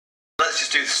let's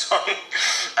just do the song.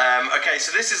 Okay,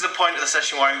 so this is the point of the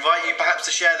session where I invite you perhaps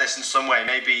to share this in some way.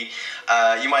 Maybe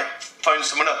you might phone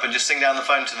someone up and just sing down the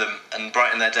phone to them and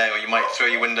brighten their day, or you might throw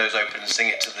your windows open and sing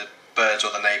it to the birds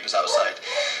or the neighbours outside.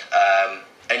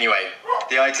 Anyway,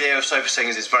 the idea of Sofa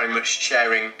Singers is very much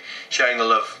sharing the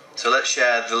love. So let's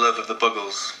share the love of the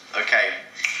Buggles. Okay,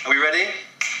 are we ready?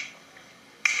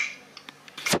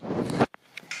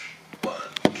 1,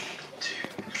 2.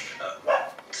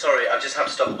 Sorry, I just have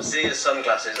to stop. See the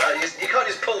sunglasses. You can't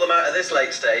just pull them out at this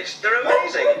late stage. They're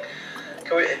amazing.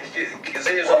 Can we?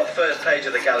 Zinnia's on the first page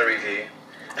of the gallery view.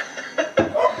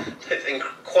 It's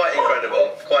quite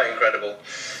incredible. Quite incredible.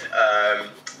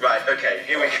 Right. Okay.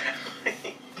 Here we go.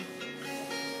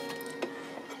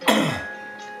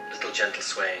 Little gentle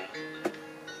swaying.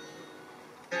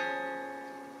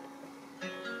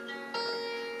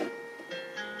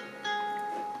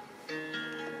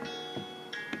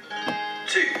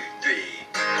 Two, three.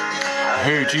 I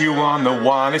heard you on the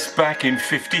wireless back in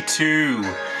 '52,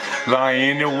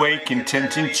 lying awake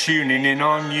intent in tuning in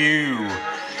on you.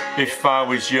 If I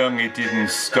was young it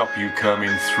didn't stop you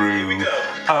coming through.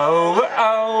 Oh,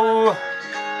 oh.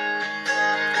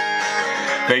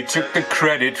 They took the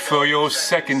credit for your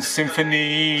second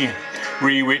symphony,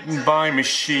 rewritten by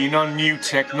machine on new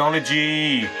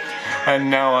technology. And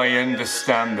now I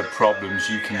understand the problems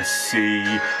you can see.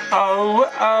 Oh,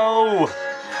 oh,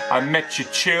 I met your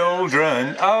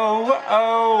children. Oh,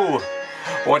 oh,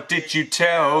 what did you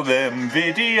tell them?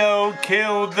 Video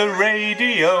killed the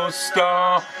radio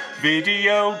star.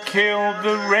 Video killed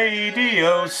the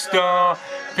radio star.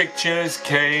 Pictures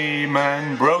came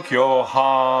and broke your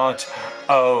heart.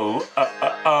 Oh,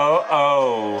 oh,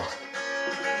 oh.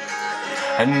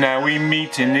 And now we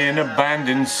meet in an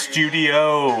abandoned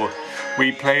studio.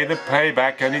 We play the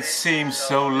playback and it seems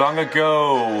so long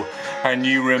ago. And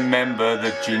you remember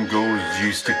the jingles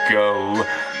used to go.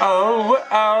 Oh,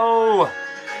 oh,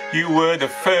 you were the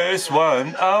first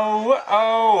one. Oh,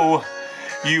 oh,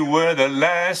 you were the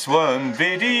last one.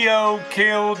 Video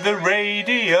killed the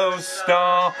radio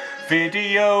star.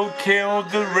 Video killed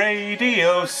the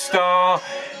radio star.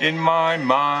 In my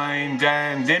mind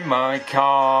and in my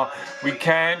car. We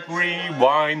can't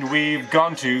rewind, we've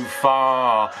gone too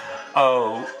far.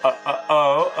 Oh, oh,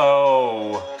 oh,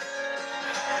 oh.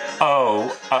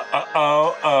 Oh, oh,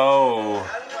 oh, oh.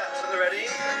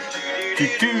 Do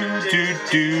do do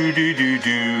do do do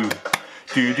do.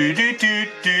 Do do do do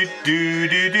do do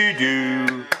do do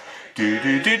do. Do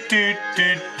do do do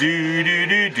do do do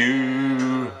do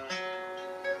do.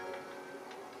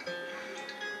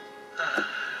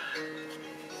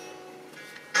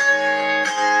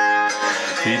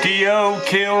 Video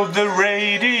killed the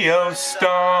radio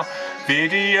star.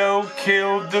 Video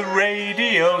killed the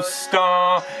radio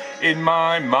star. In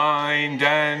my mind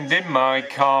and in my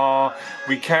car.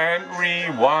 We can't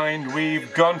rewind,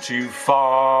 we've gone too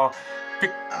far.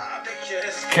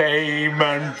 Pictures came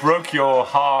and broke your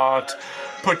heart.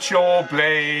 Put your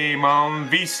blame on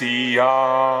VCR.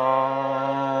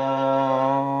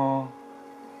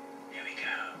 Here we go.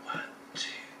 1, 2.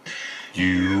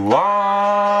 You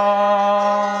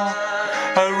are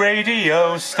a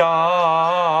radio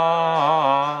star.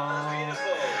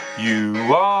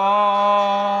 You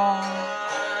are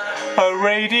a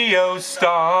radio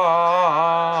star.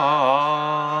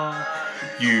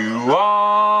 You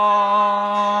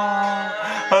are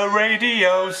a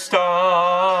radio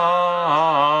star.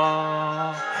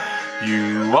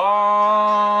 You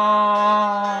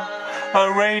are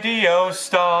a radio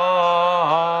star.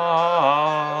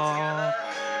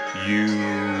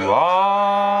 You are.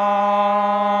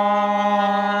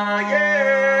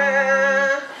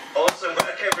 Yeah. Awesome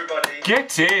work, everybody.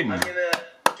 Get in. I'm gonna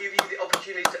give you the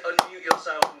opportunity to unmute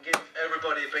yourself and give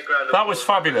everybody a big round of applause. That was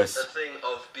fabulous. A thing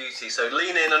of beauty. So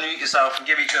lean in, unmute yourself, and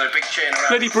give each other a big cheer.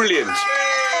 Bloody brilliant.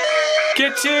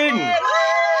 Get in.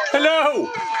 Hello.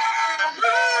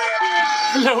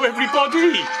 Hello,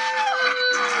 everybody.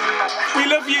 We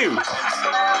love you.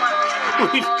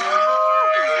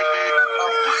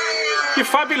 You're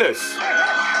fabulous.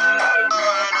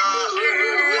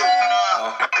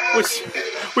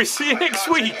 We'll see you next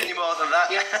week. Any more than that?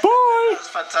 Bye. That was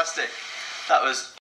fantastic. That was